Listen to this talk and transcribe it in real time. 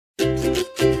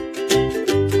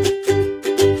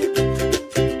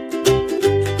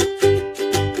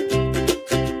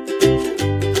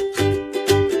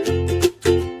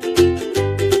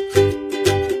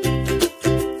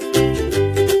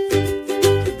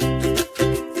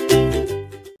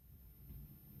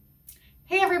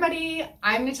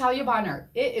I'm Natalia Bonner.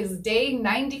 It is day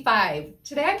 95.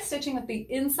 Today I'm stitching with the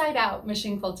inside out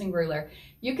machine quilting ruler.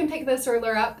 You can pick this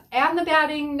ruler up and the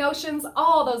batting, notions,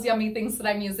 all those yummy things that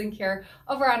I'm using here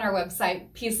over on our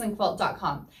website,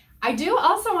 peaceandquilt.com. I do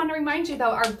also want to remind you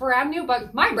though, our brand new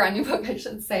book, my brand new book I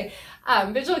should say,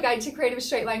 Visual Guide to Creative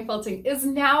Straight Line Quilting is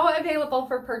now available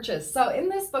for purchase. So in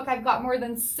this book I've got more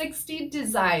than 60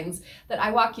 designs that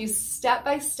I walk you step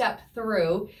by step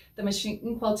through the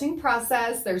machine quilting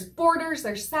process. There's borders,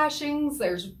 there's sashings,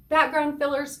 there's background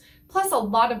fillers, plus a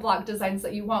lot of block designs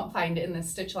that you won't find in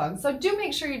this stitch along. So do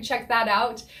make sure you check that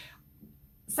out.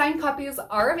 Signed copies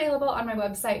are available on my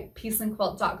website,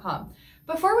 peaceandquilt.com.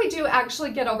 Before we do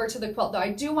actually get over to the quilt though,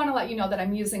 I do want to let you know that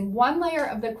I'm using one layer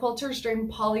of the Quilter's Dream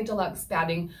Poly Deluxe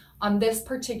batting on this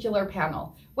particular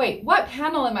panel. Wait, what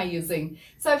panel am I using?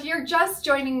 So if you're just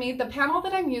joining me, the panel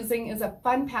that I'm using is a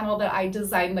fun panel that I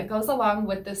designed that goes along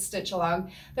with this stitch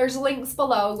along. There's links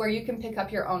below where you can pick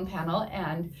up your own panel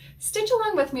and stitch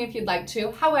along with me if you'd like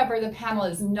to. However, the panel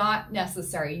is not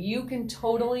necessary. You can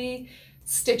totally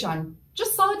stitch on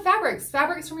just solid fabrics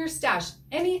from your stash,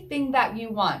 anything that you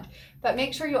want. But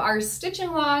make sure you are stitching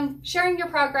along, sharing your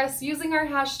progress, using our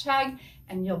hashtag,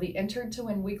 and you'll be entered to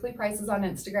win weekly prizes on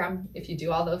Instagram if you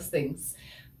do all those things.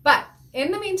 But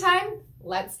in the meantime,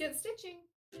 let's get stitching.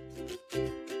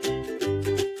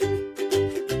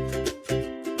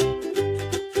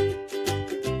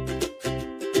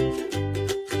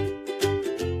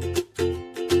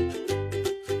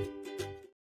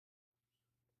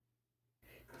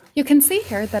 You can see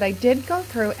here that I did go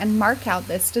through and mark out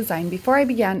this design before I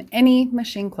began any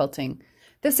machine quilting.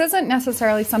 This isn't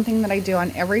necessarily something that I do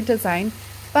on every design,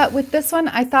 but with this one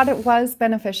I thought it was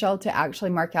beneficial to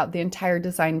actually mark out the entire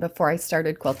design before I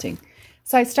started quilting.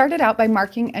 So I started out by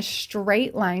marking a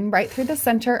straight line right through the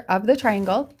center of the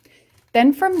triangle.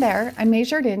 Then from there I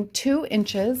measured in 2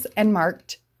 inches and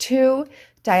marked 2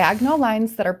 diagonal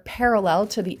lines that are parallel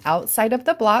to the outside of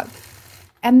the block.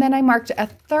 And then I marked a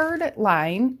 3rd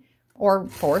line, or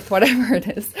 4th, whatever it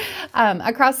is,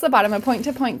 across the bottom, a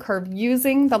point-to-point curve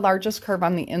using the largest curve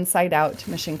on the inside out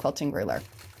machine quilting ruler.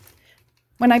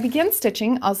 When I begin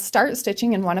stitching, I'll start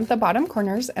stitching in one of the bottom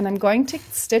corners, and I'm going to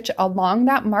stitch along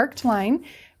that marked line,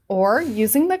 or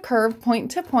using the curve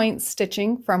point-to-point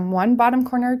stitching from one bottom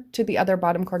corner to the other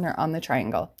bottom corner on the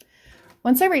triangle.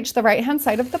 Once I reach the right hand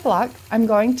side of the block, I'm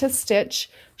going to stitch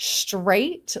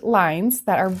straight lines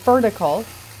that are vertical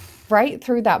right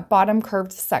through that bottom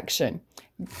curved section.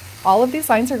 All of these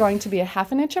lines are going to be a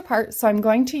 1/2 inch apart, so I'm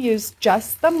going to use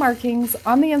just the markings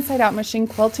on the inside out machine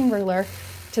quilting ruler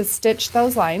to stitch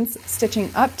those lines, stitching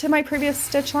up to my previous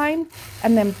stitch line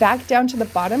and then back down to the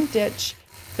bottom ditch,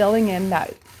 filling in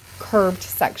that curved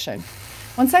section.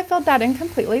 Once I filled that in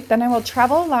completely, then I will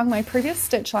travel along my previous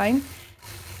stitch line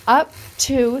up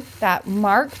to that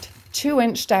marked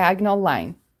 2-inch diagonal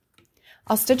line.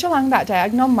 I'll stitch along that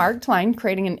diagonal marked line,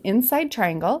 creating an inside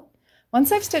triangle.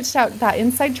 Once I've stitched out that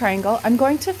inside triangle, I'm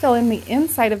going to fill in the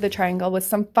inside of the triangle with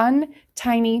some fun,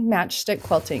 tiny matchstick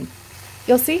quilting.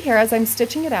 You'll see here as I'm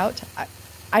stitching it out,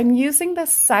 I'm using the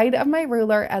side of my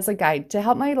ruler as a guide to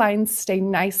help my lines stay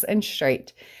nice and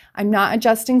straight. I'm not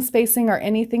adjusting spacing or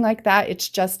anything like that. It's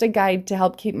just a guide to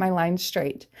help keep my lines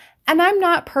straight. And I'm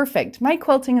not perfect. My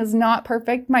quilting is not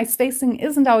perfect. My spacing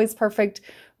isn't always perfect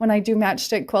when I do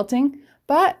matchstick quilting,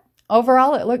 but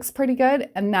overall it looks pretty good,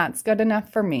 and that's good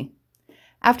enough for me.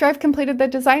 After I've completed the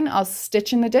design, I'll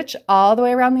stitch in the ditch all the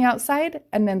way around the outside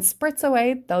and then spritz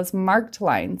away those marked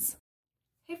lines.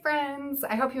 Hey friends,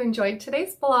 I hope you enjoyed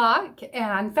today's block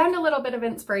and found a little bit of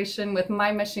inspiration with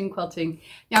my machine quilting.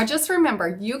 Now just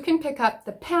remember, you can pick up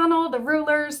the panel, the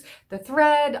rulers, the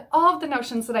thread, all of the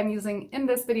notions that I'm using in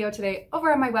this video today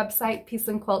over on my website,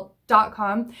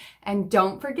 peaceandquilt.com. And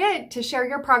don't forget to share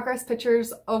your progress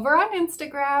pictures over on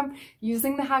Instagram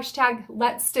using the hashtag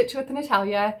Let's Stitch with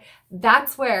Natalia.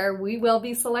 That's where we will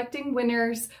be selecting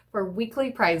winners for weekly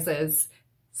prizes.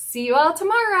 See you all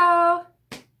tomorrow.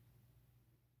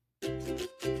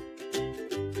 Thank you.